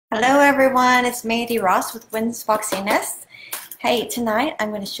Hello everyone, it's Mandy Ross with Wynn's Foxiness. Hey, tonight I'm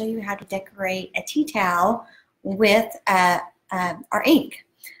going to show you how to decorate a tea towel with our ink.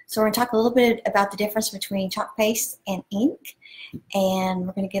 So we're going to talk a little bit about the difference between chalk paste and ink, and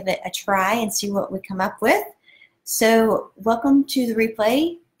we're going to give it a try and see what we come up with. So welcome to the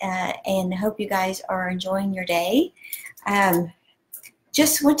replay, and hope you guys are enjoying your day.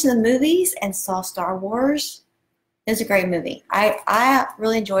 Just went to the movies and saw Star Wars. It was a great movie. I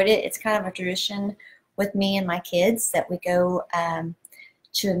really enjoyed it. It's kind of a tradition with me and my kids that we go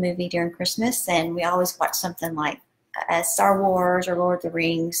to a movie during Christmas, and we always watch something like Star Wars or Lord of the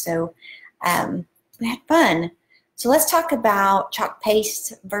Rings. So we had fun. So let's talk about chalk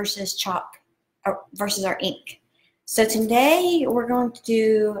paste versus versus our ink. So today we're going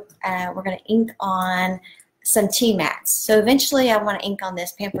to ink on some tea mats. So eventually I want to ink on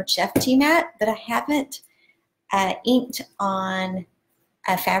this Pampered Chef tea mat, but I haven't inked on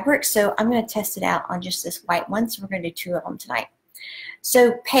a fabric, so I'm going to test it out on just this white one. So we're going to do two of them tonight.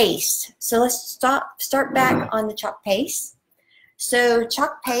 So paste. So let's start back on the chalk paste. So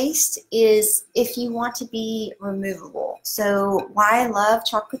chalk paste is if you want to be removable. So why I love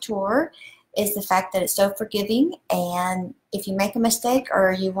Chalk Couture is the fact that it's so forgiving, and if you make a mistake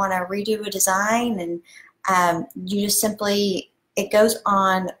or you want to redo a design, and you just simply, it goes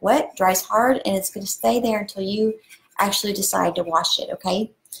on wet, dries hard, and it's going to stay there until you actually decide to wash it, okay?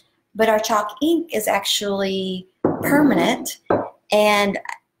 But our chalk ink is actually permanent, and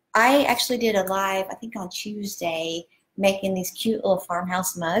I actually did a live, I think on Tuesday, making these cute little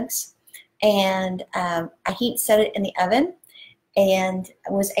farmhouse mugs, and I heat set it in the oven and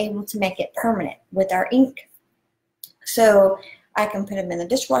was able to make it permanent with our ink. So I can put them in the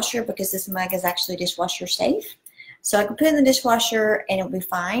dishwasher because this mug is actually dishwasher safe. So I can put it in the dishwasher and it'll be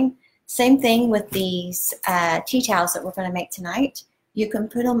fine. Same thing with these tea towels that we're going to make tonight. You can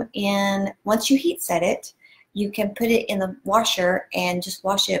put them in, once you heat set it, you can put it in the washer and just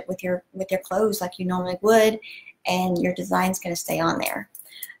wash it with your clothes like you normally would, and your design's going to stay on there.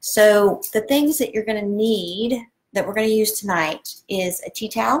 So the things that you're going to need that we're going to use tonight is a tea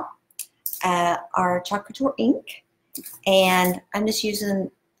towel, our Chalk Couture ink, and I'm just using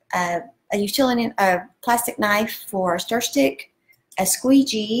a plastic knife for a stir stick, a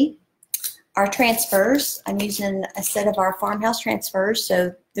squeegee, our transfers. I'm using a set of our Farmhouse transfers.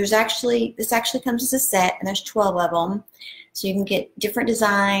 So this actually comes as a set, and there's 12 of them. So you can get different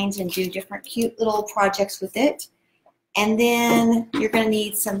designs and do different cute little projects with it. And then you're going to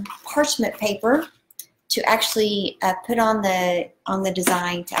need some parchment paper to actually put on the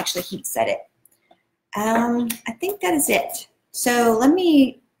design to actually heat set it. I think that is it. So let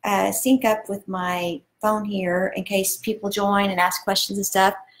me sync up with my phone here in case people join and ask questions and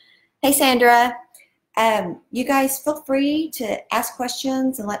stuff. Hey Sandra, you guys feel free to ask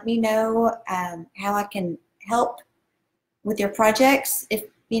questions and let me know how I can help with your projects. If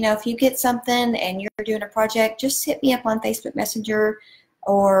you get something and you're doing a project, just hit me up on Facebook Messenger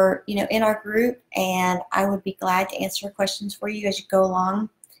or in our group, and I would be glad to answer questions for you as you go along.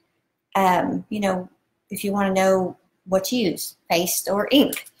 If you want to know what to use, paste or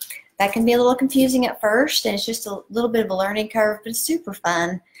ink. That can be a little confusing at first, and it's just a little bit of a learning curve, but it's super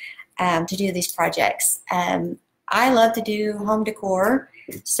fun to do these projects. I love to do home decor,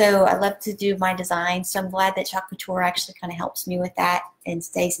 so I love to do my designs, so I'm glad that Chalk Couture actually kind of helps me with that, and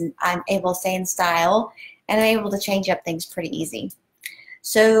I'm able to stay in style, and I'm able to change up things pretty easy.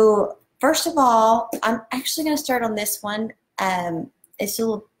 So first of all, I'm actually going to start on this one. It's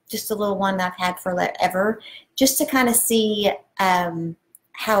just a little one that I've had forever, just to kind of see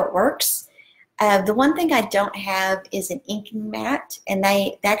how it works. The one thing I don't have is an inking mat, and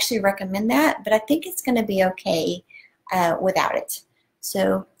they actually recommend that, but I think it's going to be okay without it.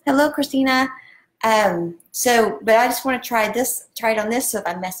 So hello, Christina. But I just want to try it on this, so if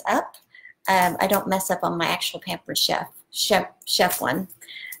I mess up, I don't mess up on my actual Pampered Chef one.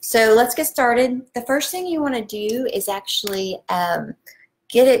 So let's get started. The first thing you want to do is actually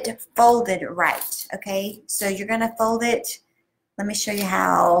get it folded right, okay? So you're going to fold it. Let me show you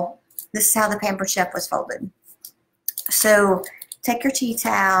how. This is how the Pampered Chef was folded. So take your tea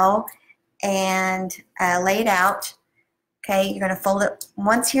towel and lay it out. Okay, you're going to fold it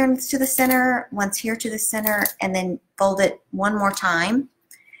once here to the center, once here to the center, and then fold it one more time.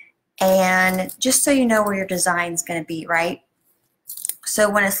 And just so you know where your design is going to be, right? So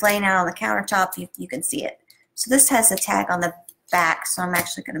when it's laying out on the countertop, you can see it. So this has a tag on the back, so I'm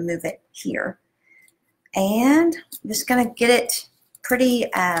actually going to move it here. And I'm just going to get it pretty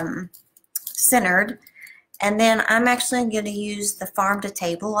centered, and then I'm actually going to use the farm to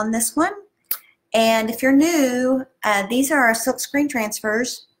table on this one. And if you're new, these are our silk screen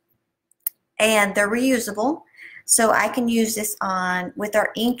transfers, and they're reusable. So I can use this on with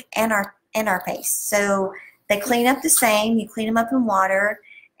our ink and our paste. So they clean up the same. You clean them up in water,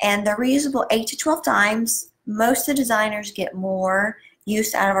 and they're reusable 8 to 12 times. Most of the designers get more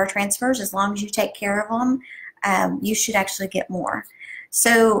use out of our transfers as long as you take care of them. You should actually get more.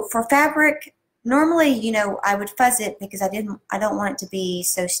 So for fabric, normally, you know, I would fuzz it because I don't want it to be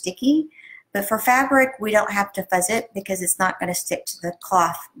so sticky. But for fabric, we don't have to fuzz it because it's not going to stick to the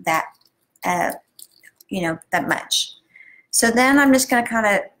cloth that, you know, that much. So then I'm just going to kind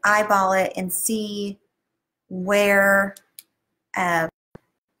of eyeball it and see where,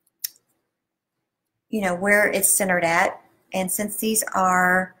 you know, where it's centered at. And since these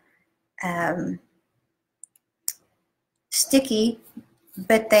are sticky,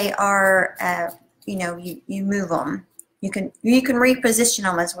 but they are, you know, you move them. You can reposition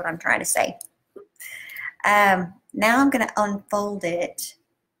them is what I'm trying to say. Now I'm going to unfold it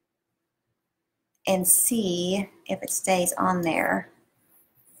and see if it stays on there.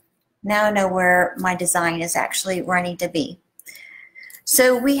 Now I know where my design is actually where I need to be.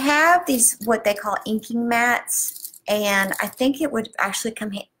 So we have these what they call inking mats, and I think it would actually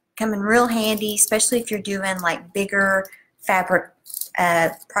come in real handy, especially if you're doing like bigger fabric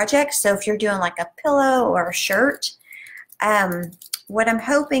projects. So if you're doing like a pillow or a shirt, what I'm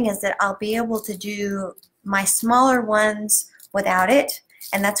hoping is that I'll be able to do my smaller ones without it,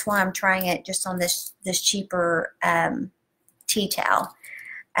 and that's why I'm trying it just on this cheaper tea towel.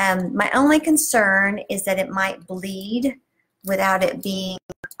 My only concern is that it might bleed without it being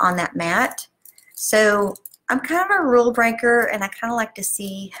on that mat. So I'm kind of a rule breaker, and I kind of like to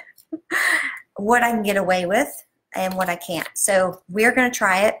see what I can get away with and what I can't. So we're going to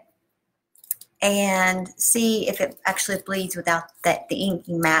try it and see if it actually bleeds without the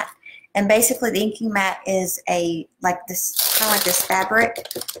inking mat. And basically the inking mat is like this kind of like this fabric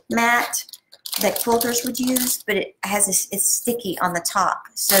mat that quilters would use, but it has this, it's sticky on the top,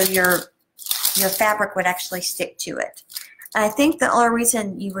 so your fabric would actually stick to it. And I think the only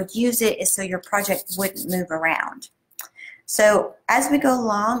reason you would use it is so your project wouldn't move around. So as we go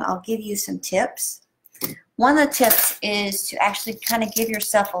along, I'll give you some tips. One of the tips is to actually kind of give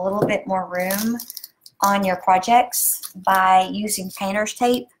yourself a little bit more room on your projects by using painter's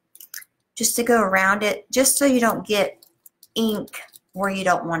tape just to go around it, just so you don't get ink where you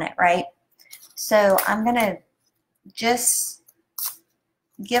don't want it, right? So I'm going to just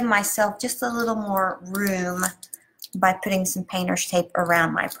give myself just a little more room by putting some painter's tape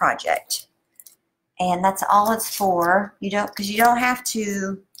around my project. And that's all it's for. Because you don't have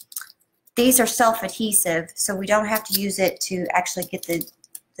to, these are self-adhesive, so we don't have to use it to actually get the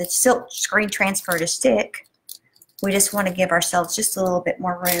silk screen transfer to stick. We just want to give ourselves just a little bit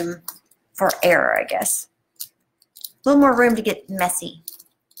more room for error, I guess. A little more room to get messy.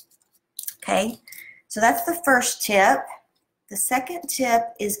 Okay, so that's the first tip. The second tip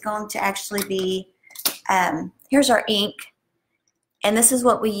is going to actually be, here's our ink, and this is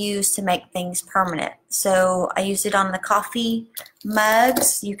what we use to make things permanent. So I use it on the coffee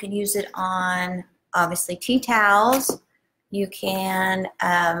mugs. You can use it on, obviously, tea towels. You can,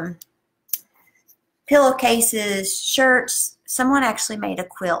 pillowcases, shirts. Someone actually made a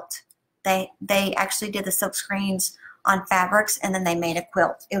quilt. They actually did the silk screens on fabrics, and then they made a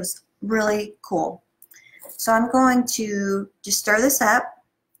quilt. It was really cool. So I'm going to just stir this up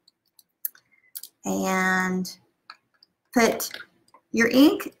and put your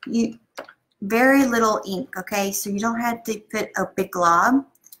ink, very little ink, okay? So you don't have to put a big glob.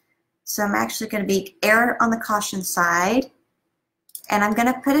 So I'm actually going to be err on the caution side, and I'm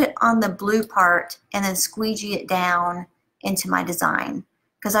going to put it on the blue part and then squeegee it down into my design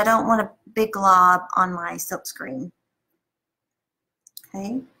because I don't want a big glob on my silk screen.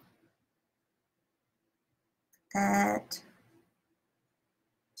 Okay. That.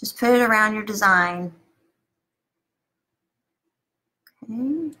 Just put it around your design.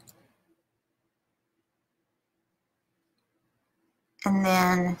 Okay. And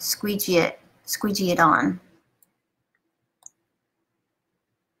then squeegee it on.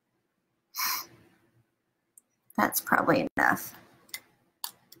 That's probably enough.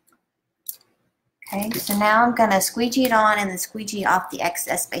 Okay, so now I'm gonna squeegee it on and then squeegee off the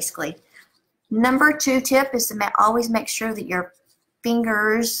excess basically. Number 2 tip is to always make sure that your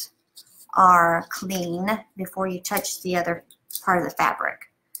fingers are clean before you touch the other part of the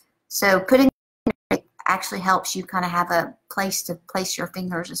fabric. So putting it actually helps you kind of have a place to place your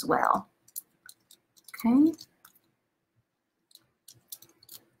fingers as well. Okay.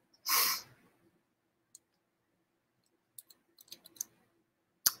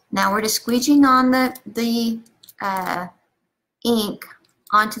 Now we're just squeegeeing on the ink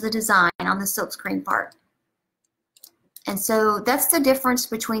onto the design on the silkscreen part. And so that's the difference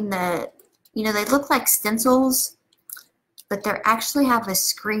between the, you know, they look like stencils, but they actually have a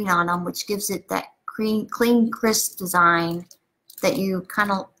screen on them, which gives it that clean, crisp design that you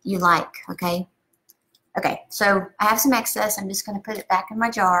you like, okay? Okay, so I have some excess. I'm just going to put it back in my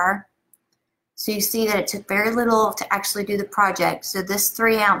jar. So you see that it took very little to actually do the project. So this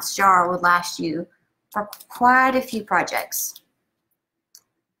 3-ounce jar would last you for quite a few projects.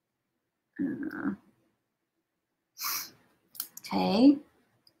 Okay.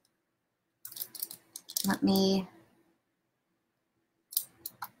 Let me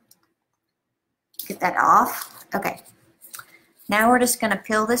get that off. Okay. Now we're just going to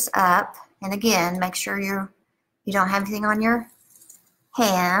peel this up. And again, make sure you don't have anything on your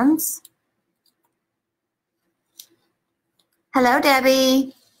hands. Hello,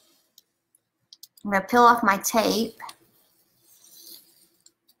 Debbie. I'm going to peel off my tape.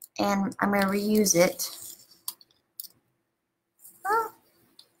 And I'm going to reuse it. Oh,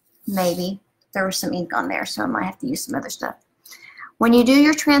 maybe. There was some ink on there, so I might have to use some other stuff. When you do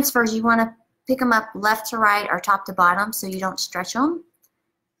your transfers, you want to pick them up left to right or top to bottom so you don't stretch them.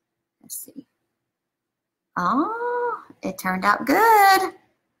 Let's see. Oh, it turned out good. And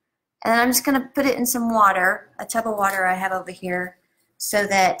then I'm just going to put it in some water, a tub of water I have over here, so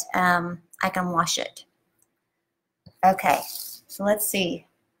that I can wash it. Okay, so let's see.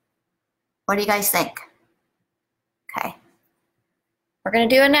 What do you guys think? Okay. We're going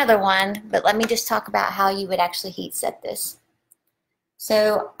to do another one, but let me just talk about how you would actually heat set this.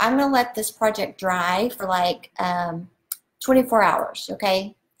 So I'm going to let this project dry for like 24 hours,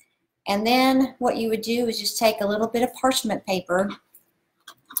 okay? And then what you would do is just take a little bit of parchment paper,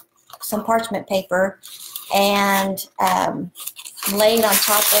 some parchment paper, and lay it on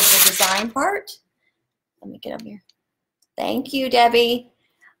top of the design part. Let me get over here. Thank you, Debbie.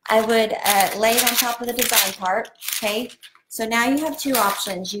 I would lay it on top of the design part, okay? So now you have two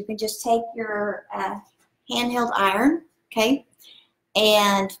options. You can just take your handheld iron, okay,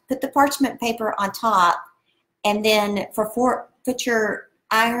 and put the parchment paper on top, and then put your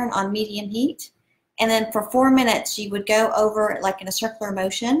iron on medium heat, and then for 4 minutes you would go over like in a circular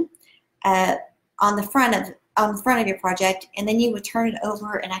motion on the front of your project, and then you would turn it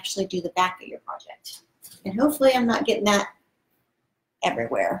over and actually do the back of your project. And hopefully I'm not getting that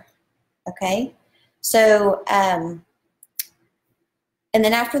everywhere. Okay, so and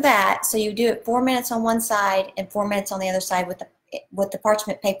then after that, so you do it 4 minutes on one side and 4 minutes on the other side with the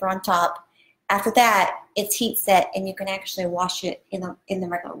parchment paper on top. After that, it's heat set, and you can actually wash it in the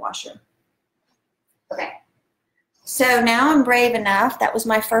regular washer. Okay, so now I'm brave enough. That was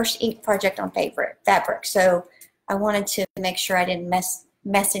my first ink project on fabric, so I wanted to make sure I didn't mess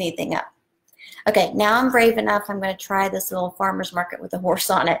anything up. Okay, now I'm brave enough. I'm going to try this little farmer's market with a horse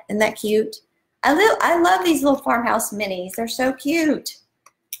on it. Isn't that cute? I love these little farmhouse minis. They're so cute.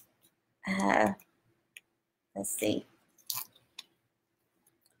 Let's see.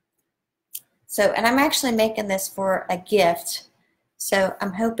 So, and I'm actually making this for a gift. So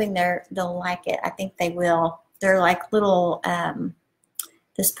I'm hoping they'll like it. I think they will. They're like little,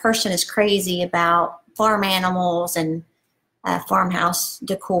 this person is crazy about farm animals and farmhouse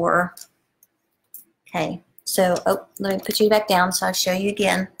decor. Okay, so let me put you back down so I'll show you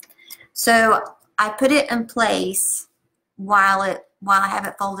again. So I put it in place while I have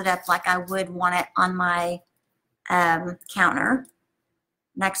it folded up like I would want it on my counter.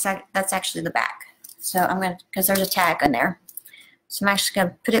 Next, that's actually the back. So I'm going to, because there's a tag on there. So I'm actually going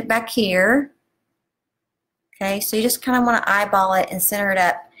to put it back here. Okay, so you just kind of want to eyeball it and center it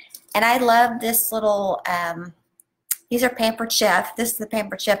up. And I love this little, these are Pampered Chef. This is the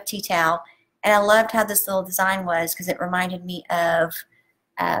Pampered Chef tea towel. And I loved how this little design was because it reminded me of,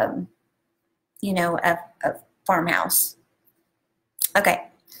 you know, of Farmhouse. Okay,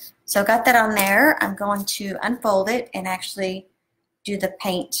 so I got that on there. I'm going to unfold it and actually do the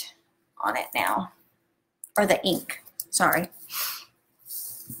paint on it now, or the ink, sorry.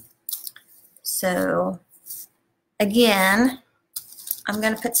 So again, I'm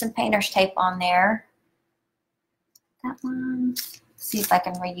going to put some painter's tape on there. That one. See if I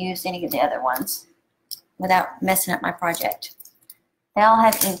can reuse any of the other ones without messing up my project. They all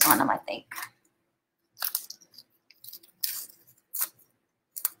have ink on them, I think.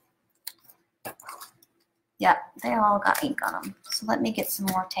 Yep, they all got ink on them. So let me get some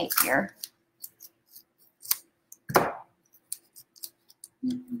more tape here.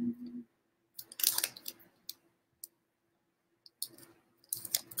 And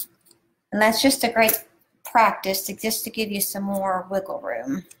that's just a great practice just to give you some more wiggle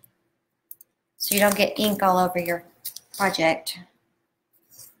room so you don't get ink all over your project.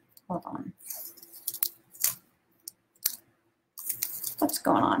 Hold on. What's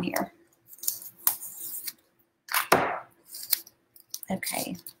going on here?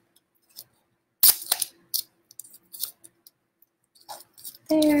 Okay.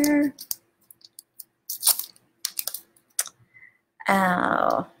 There.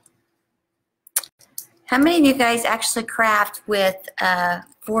 Oh. How many of you guys actually craft with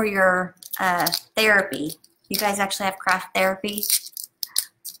for your therapy? You guys actually have craft therapy?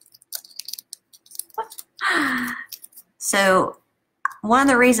 So one of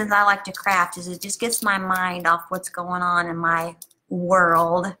the reasons I like to craft is it just gets my mind off what's going on in my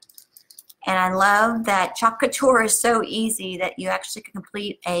world. And I love that Chalk Couture is so easy that you actually can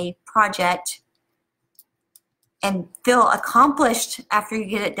complete a project and feel accomplished after you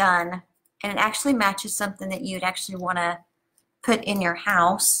get it done. And it actually matches something that you'd actually want to put in your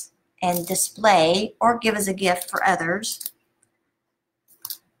house and display or give as a gift for others.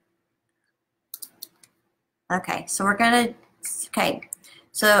 Okay, so we're gonna, okay,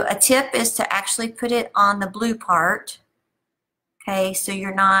 so a tip is to actually put it on the blue part. Okay, so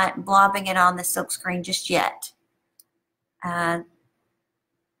you're not blobbing it on the silk screen just yet. And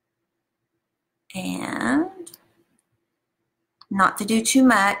not to do too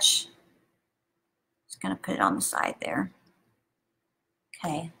much. Just gonna put it on the side there.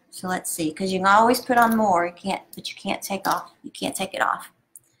 Okay, so let's see, because you can always put on more, you can't, but you can't take off, you can't take it off.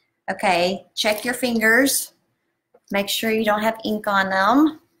 Okay, check your fingers. Make sure you don't have ink on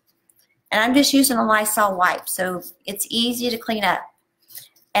them. And I'm just using a Lysol wipe, so it's easy to clean up.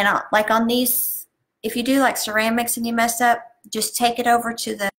 And like on these, if you do like ceramics and you mess up, just take it over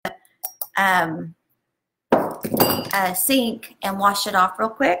to the sink and wash it off real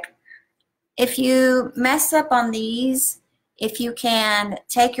quick. If you mess up on these, if you can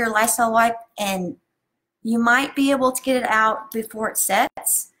take your Lysol wipe and you might be able to get it out before it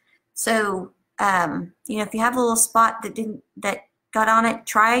sets. So, you know, if you have a little spot that got on it,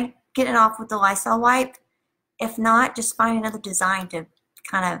 try getting it off with the Lysol wipe. If not, just find another design to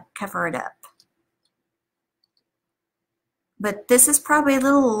kind of cover it up. But this is probably a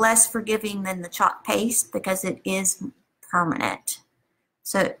little less forgiving than the chalk paste because it is permanent.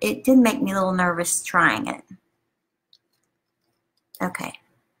 So it did make me a little nervous trying it. Okay.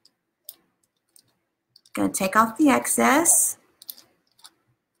 Going to take off the excess.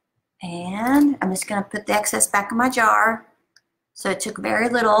 And I'm just going to put the excess back in my jar. So it took very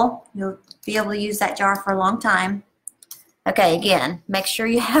little. You'll be able to use that jar for a long time. Okay, again, make sure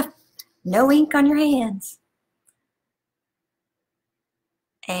you have no ink on your hands.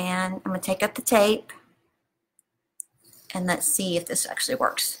 And I'm going to take up the tape. And let's see if this actually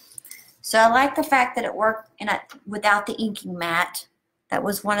works. So I like the fact that it worked without the inking mat. That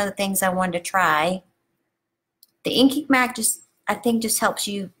was one of the things I wanted to try. The inking mat just, I think, just helps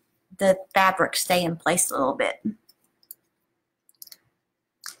you, the fabric stay in place a little bit.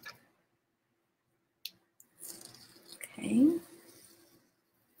 Okay.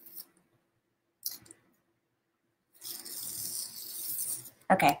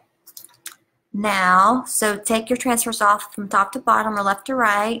 Okay. Now, so take your transfers off from top to bottom or left to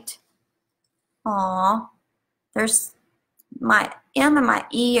right. Aw, there's my M and my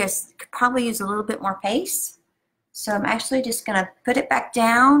E could probably use a little bit more paste. So I'm actually just going to put it back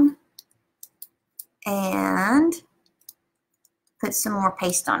down and put some more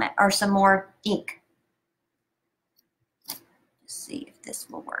paste on it, or some more ink. Let's see if this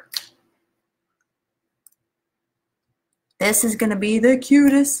will work. This is going to be the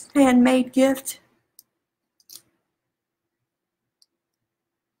cutest handmade gift.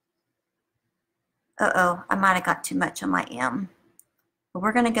 Uh-oh, I might have got too much on my M. But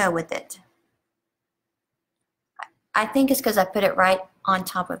we're going to go with it. I think it's because I put it right on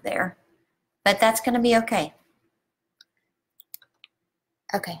top of there. But that's going to be okay.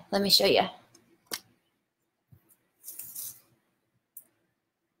 Okay, let me show you.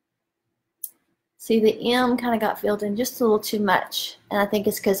 See, the M kind of got filled in just a little too much. And I think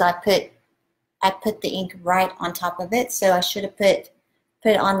it's because I put the ink right on top of it. So I should have put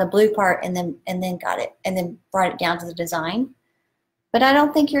it on the blue part and then got it, and then brought it down to the design. But I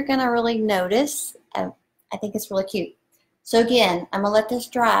don't think you're going to really notice. I think it's really cute. So again, I'm going to let this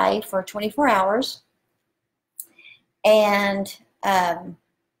dry for 24 hours. And then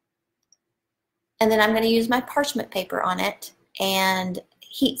I'm going to use my parchment paper on it and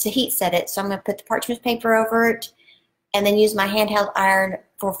heat set it. So I'm going to put the parchment paper over it and then use my handheld iron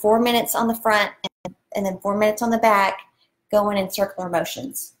for 4 minutes on the front and then 4 minutes on the back, going in circular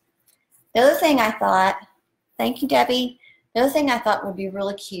motions. The other thing I thought, thank you, Debbie. The other thing I thought would be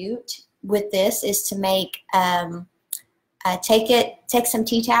really cute with this is to make take some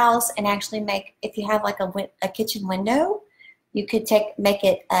tea towels and actually make, if you have like a kitchen window, you could make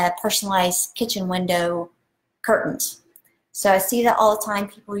it personalized kitchen window curtains. So I see that all the time,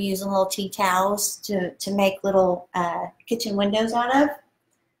 people using little tea towels to make little kitchen windows out of,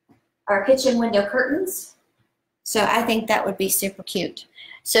 or kitchen window curtains. So I think that would be super cute.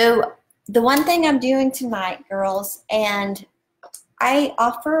 So the one thing I'm doing tonight, girls, and I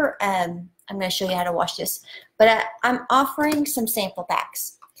offer, I'm going to show you how to wash this, but I'm offering some sample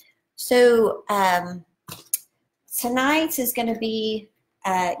packs. So tonight's is going to be,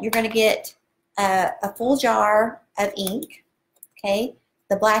 you're going to get a full jar of ink, okay,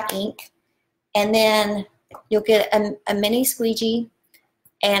 the black ink, and then you'll get a mini squeegee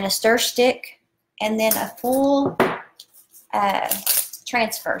and a stir stick, and then a full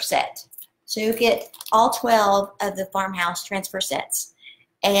transfer set. So you get all 12 of the Farmhouse transfer sets.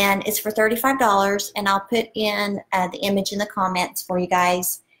 And it's for $35, and I'll put in the image in the comments for you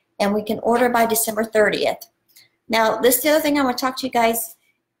guys, and we can order by December 30th. Now, this is the other thing I want to talk to you guys.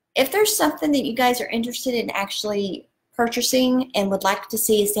 If there's something that you guys are interested in actually purchasing and would like to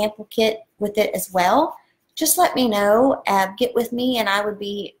see a sample kit with it as well, just let me know. Get with me, and I would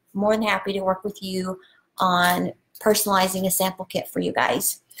be more than happy to work with you on personalizing a sample kit for you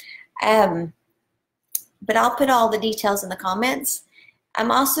guys. But I'll put all the details in the comments.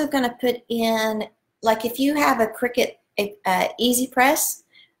 I'm also going to put in, like if you have a Cricut Easy Press,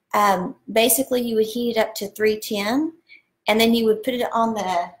 basically you would heat it up to 310, and then you would put it on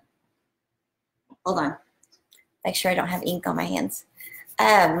the, hold on, make sure I don't have ink on my hands.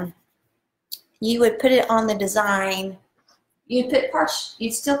 You would put it on the design. You'd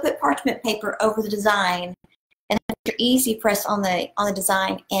still put parchment paper over the design, and put your Easy Press on the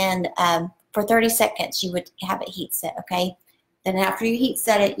design, and for 30 seconds you would have it heat set, okay? Then after you heat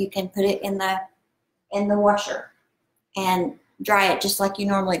set it, you can put it in the washer and dry it just like you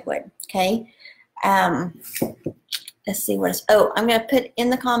normally would, okay? Let's see what is, oh, I'm going to put in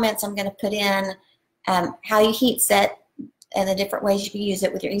the comments, I'm going to put in how you heat set and the different ways you can use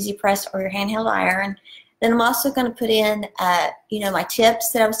it with your Easy Press or your handheld iron. Then I'm also going to put in, you know, my tips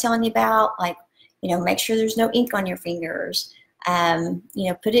that I was telling you about, like, you know, make sure there's no ink on your fingers. You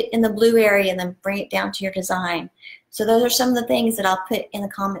know, put it in the blue area and then bring it down to your design. So those are some of the things that I'll put in the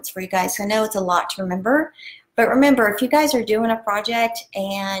comments for you guys. I know it's a lot to remember, but remember, if you guys are doing a project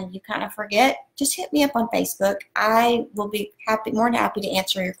and you kind of forget, just hit me up on Facebook. I will be more than happy to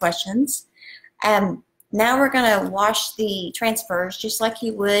answer your questions. Now we're going to wash the transfers just like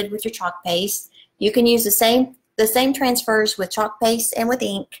you would with your chalk paste. You can use the same transfers with chalk paste and with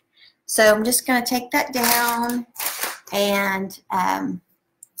ink. So I'm just going to take that down and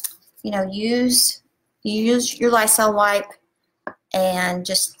you know, use your Lysol wipe and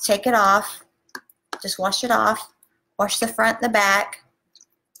just take it off. Just wash it off. Wash the front and the back.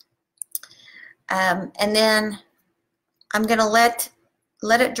 And then I'm going to let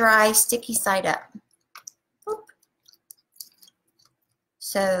it dry sticky side up.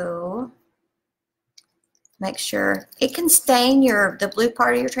 So make sure it can stain the blue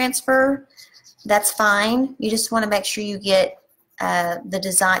part of your transfer. That's fine. You just want to make sure you get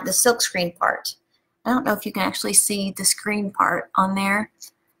the silk screen part. I don't know if you can actually see the screen part on there,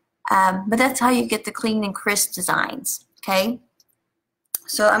 but that's how you get the clean and crisp designs. Okay.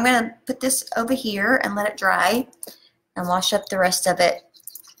 So I'm going to put this over here and let it dry and wash up the rest of it.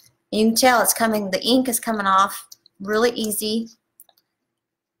 You can tell it's coming. The ink is coming off really easy.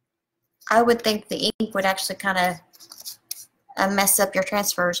 I would think the ink would actually kind of mess up your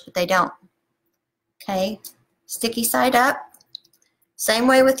transfers, but they don't. Okay, sticky side up. Same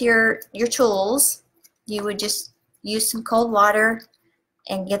way with your tools. You would just use some cold water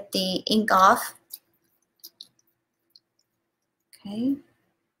and get the ink off. Okay,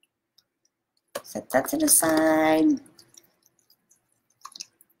 set that to the side.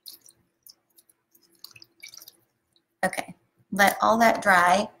 Okay, let all that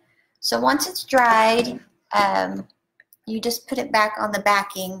dry. So once it's dried, you just put it back on the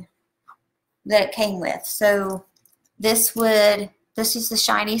backing that it came with. So this is the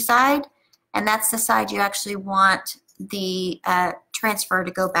shiny side, and that's the side you actually want the transfer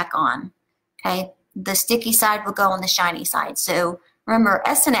to go back on. Okay, the sticky side will go on the shiny side. So remember,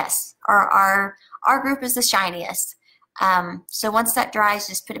 S&S, our group is the shiniest. So once that dries,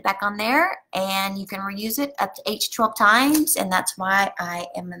 just put it back on there, and you can reuse it up to 8 to 12 times, and that's why I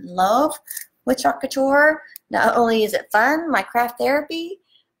am in love with Chalk Couture. Not only is it fun, my craft therapy,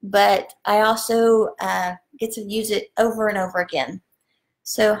 but I also get to use it over and over again.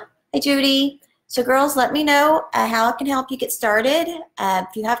 So, hey Judy. So girls, let me know how I can help you get started.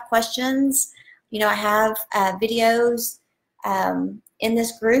 If you have questions, you know, I have videos in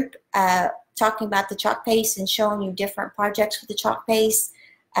this group talking about the chalk paste and showing you different projects with the chalk paste,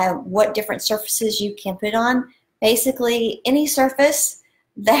 what different surfaces you can put on. Basically, any surface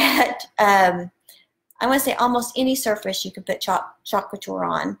that, I want to say almost any surface you can put Chalk Couture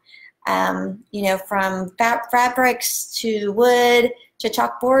on. You know, from fabrics to wood to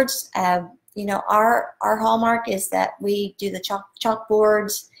chalkboards. You know, our hallmark is that we do the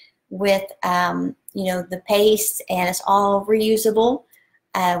chalkboards with, you know, the paste, and it's all reusable.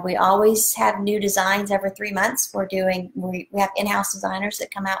 We always have new designs every 3 months. We have in-house designers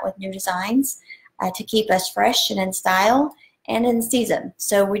that come out with new designs to keep us fresh and in style and in season.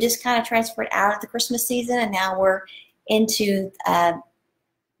 So we just kind of transferred out of the Christmas season, and now we're into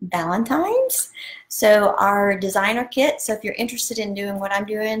Valentine's. So our designer kit, so if you're interested in doing what I'm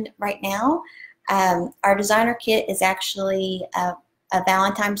doing right now, our designer kit is actually a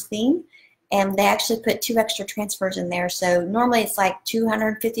Valentine's theme, and they actually put 2 extra transfers in there. So normally it's like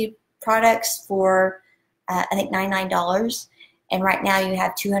 250 products for I think $99, and right now you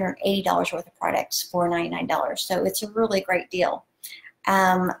have $280 worth of products for $99. So it's a really great deal.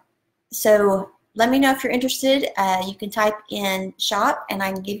 So let me know if you're interested. You can type in shop, and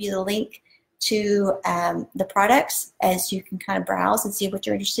I can give you the link to the products, as you can kind of browse and see what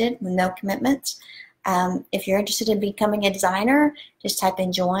you're interested in with no commitments. If you're interested in becoming a designer, just type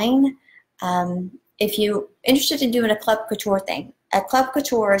in join. If you're interested in doing a Club Couture thing, a Club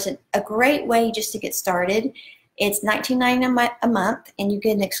Couture is a great way just to get started. It's $19.99 a month, and you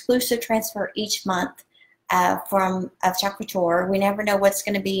get an exclusive transfer each month from Chalk Couture. We never know what's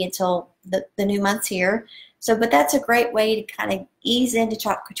going to be until the new month's here. So, but that's a great way to kind of ease into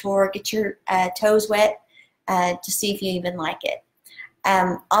Chalk Couture, get your toes wet to see if you even like it.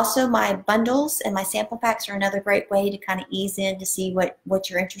 Also, my bundles and my sample packs are another great way to kind of ease in to see what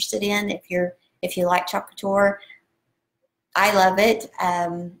you're interested in. If you like Chalk Couture, I love it.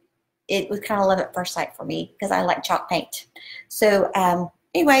 It was kind of love at first sight for me because I like chalk paint. So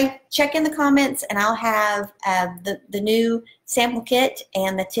anyway, check in the comments, and I'll have the new sample kit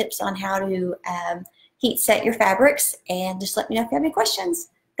and the tips on how to heat set your fabrics, and just let me know if you have any questions.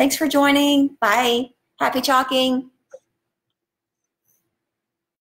 Thanks for joining. Bye. Happy chalking.